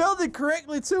she spelled it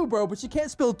correctly too, bro. But she can't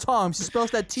spell Tom. She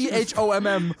spells that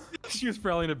T-H-O-M-M. She was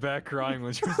probably in the back crying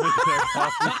when she was making that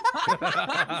coffee.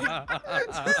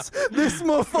 this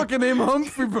motherfucker named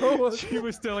Humphrey, bro. She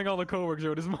was telling all the coworkers,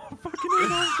 "Yo, this motherfucker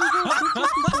named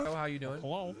Humphrey." Oh, how you doing?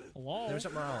 Hello. There's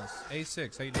something else.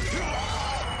 A6, how you doing?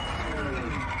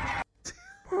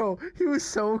 Bro, he was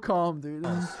so calm, dude.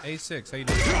 A6, how you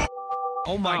doing?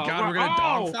 Oh my god, we're gonna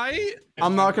dog fight?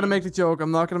 I'm not gonna make the joke.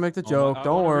 Don't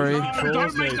worry.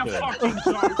 Don't make the fucking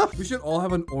joke. We should all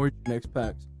have an orgy next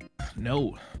pack.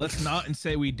 No, let's not and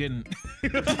say we didn't.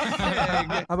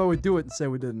 How about we do it and say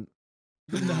we didn't?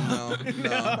 No.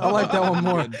 I like that one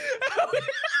more.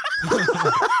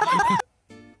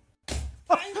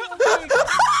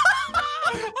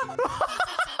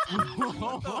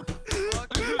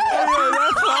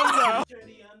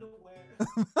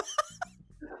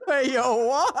 Hey, yo,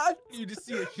 what? You just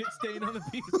see a shit stain on the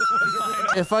piece.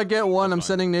 If I get one, I'm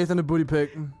sending Nathan a booty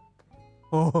pic.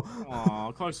 Oh.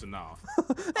 Aw, close enough.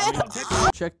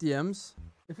 Check DMs.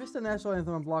 If it's the national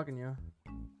anthem, I'm blocking you.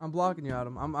 I'm blocking you,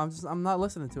 Adam. I'm not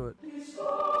listening to it.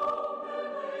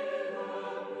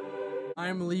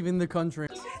 I'm leaving the country.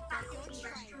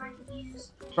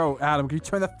 Bro, Adam, can you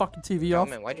turn that fucking TV off?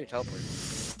 Man, why'd you teleport?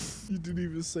 You didn't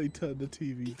even say turn the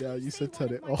TV down. You said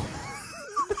turn it off.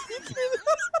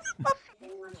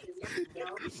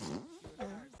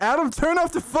 Adam, turn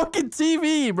off the fucking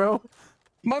TV, bro.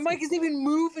 My mic isn't even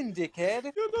moving,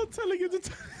 dickhead. You're not telling him to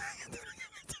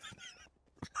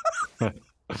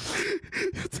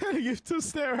You're telling him to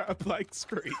stare at a blank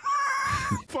screen.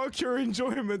 Fuck your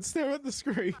enjoyment, stare at the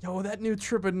screen. Yo, that new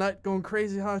Trip at Night going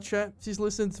crazy, huh, chat? She's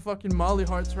listening to fucking Molly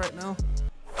Hearts right now.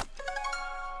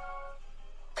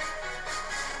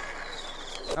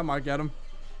 I might get him.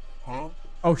 Huh?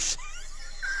 Oh, shit.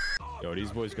 Yo, these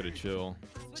boys gotta chill.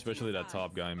 Especially that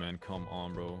top guy, man. Come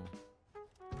on, bro.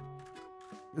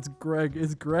 It's Greg.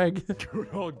 It's Greg. Good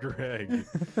old Greg.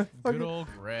 Good old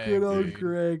Greg. Good old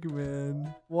Greg,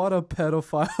 man. What a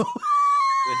pedophile.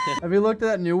 Have you looked at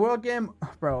that New World game?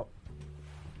 Bro.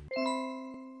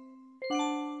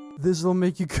 This will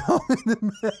make you come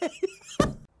into May.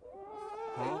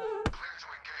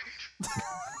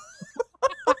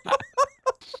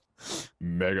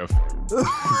 Mega.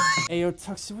 Hey, yo,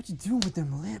 Tuxie, what you doing with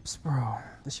them lips, bro?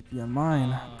 This should be on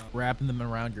mine. Wrapping them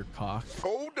around your cock.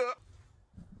 Hold up.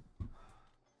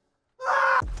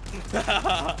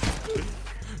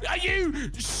 Are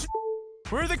you?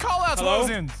 Where are the callouts,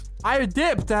 Wozenz? I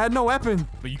dipped. I had no weapon.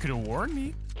 But you could have warned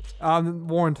me.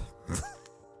 Warned.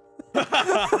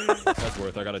 That's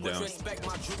worth. I got it down.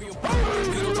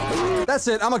 That's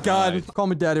it. I'm a god. Right. Call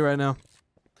me daddy right now.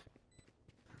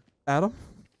 Adam?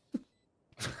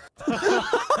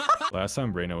 Last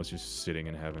time Reyna was just sitting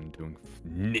in heaven doing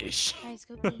niche.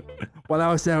 While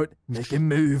I was out making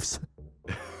moves.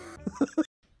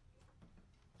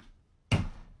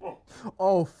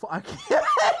 Oh, fuck.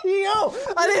 Yo,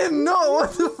 I didn't know.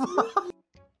 What the fuck?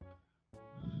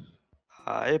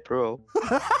 Hi, bro.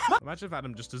 Imagine if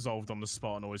Adam just dissolved on the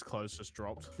spot and all his clothes just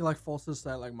dropped. He like falls to the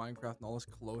side like Minecraft and all his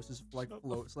clothes just like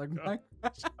floats like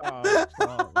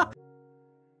Minecraft.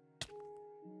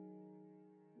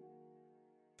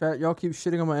 Chat, y'all keep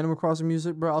shitting on my Animal Crossing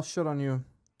music, bro. I'll shit on you.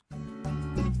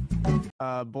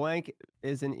 Blank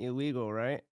isn't illegal,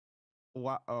 right?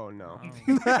 What? Oh no.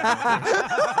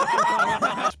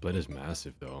 Split is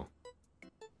massive though.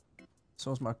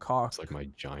 So is my cock. It's like my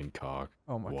giant cock.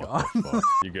 Oh my what god. The fuck?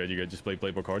 You good? You good? Just play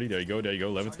Bacardi. There you go. There you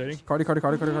go. Levitating. Cardi.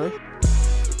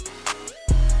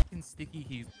 Sticky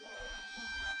heat.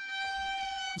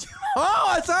 Oh,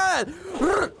 I saw it!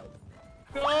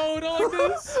 No, not like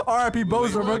this. R.I.P.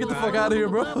 Bozo, bro. Get the fuck out of here,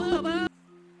 bro.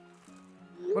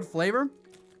 What flavor?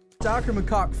 Sour cream and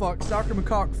cock fuck. Sour cream and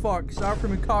cock fuck. Sour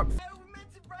cream and cock.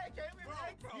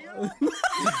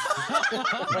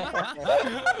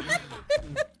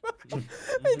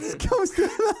 It just goes to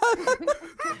that.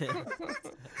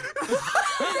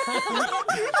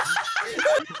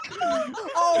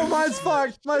 Oh, mine's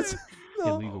fucked. Mine's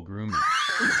no. Illegal grooming.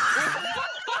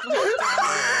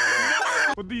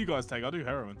 What do you guys take? I do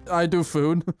heroin. I do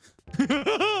food.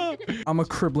 I'm a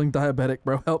crippling diabetic,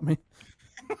 bro. Help me.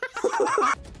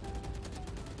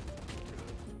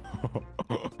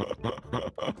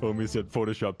 Homie said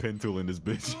Photoshop pen tool in this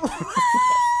bitch.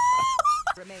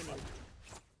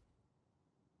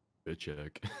 Bitch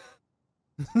check.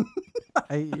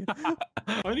 I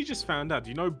only just found out. Do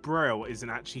you know Braille isn't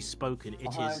actually spoken?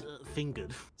 It is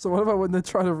fingered. So what about when they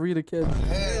try to read a kid?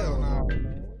 Hell no,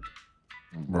 man.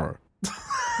 Bro.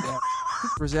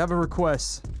 Brizzy, I have a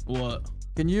request. What?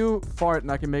 Can you fart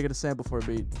and I can make it a sample for a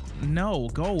beat? No,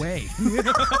 go away.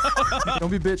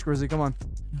 Don't be bitch, Grizzy. Come on.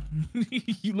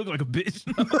 You look like a bitch.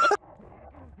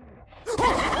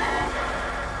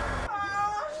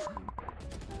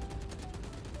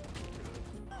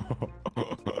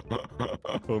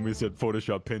 Homie said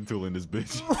Photoshop pen tool in this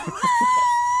bitch.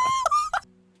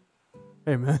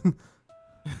 Hey, man.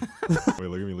 Wait,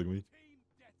 look at me.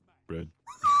 Bread.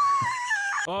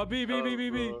 Oh, B. Oh,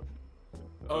 BB.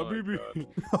 Oh,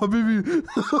 BB.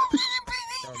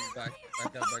 Back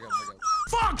up.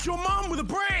 Fuck your mom with a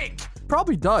brick.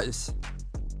 Probably does.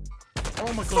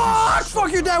 Oh my god.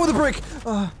 Fuck your dad with a brick.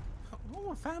 Oh,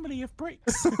 a family of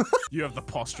bricks. You have the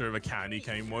posture of a candy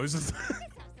cane, Moses.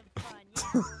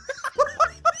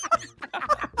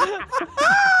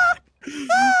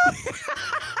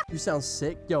 You sound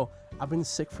sick. Yo, I've been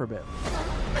sick for a bit.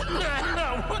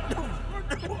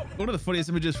 One of the funniest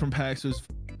images from PAX was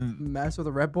Mass with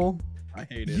a Red Bull. I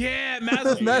hate it. Yeah,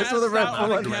 Mass with a Red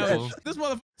Bull. This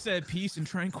motherfucker said peace and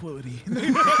tranquility.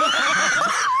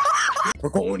 We're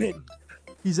going in.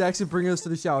 He's actually bringing us to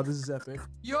the shower. This is epic.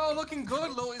 Yo, looking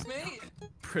good, Louis, mate.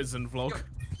 Prison vlog.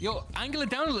 Yo, angle it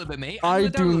down a little bit, mate. I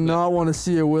do not want to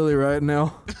see a willy right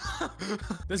now.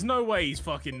 There's no way he's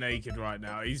fucking naked right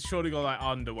now. He's surely got like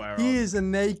underwear on. He is a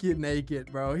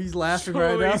naked, bro. He's laughing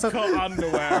Surely right now. he's got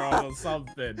underwear on or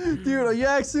something. Dude, are you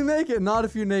actually naked? Not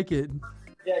if you're naked.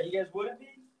 Yeah, you guys wouldn't be?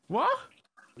 What?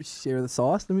 Share the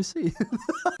sauce? Let me see.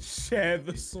 Share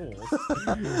the sauce.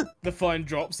 The phone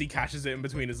drops, he cashes it in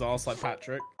between his arse like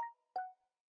Patrick.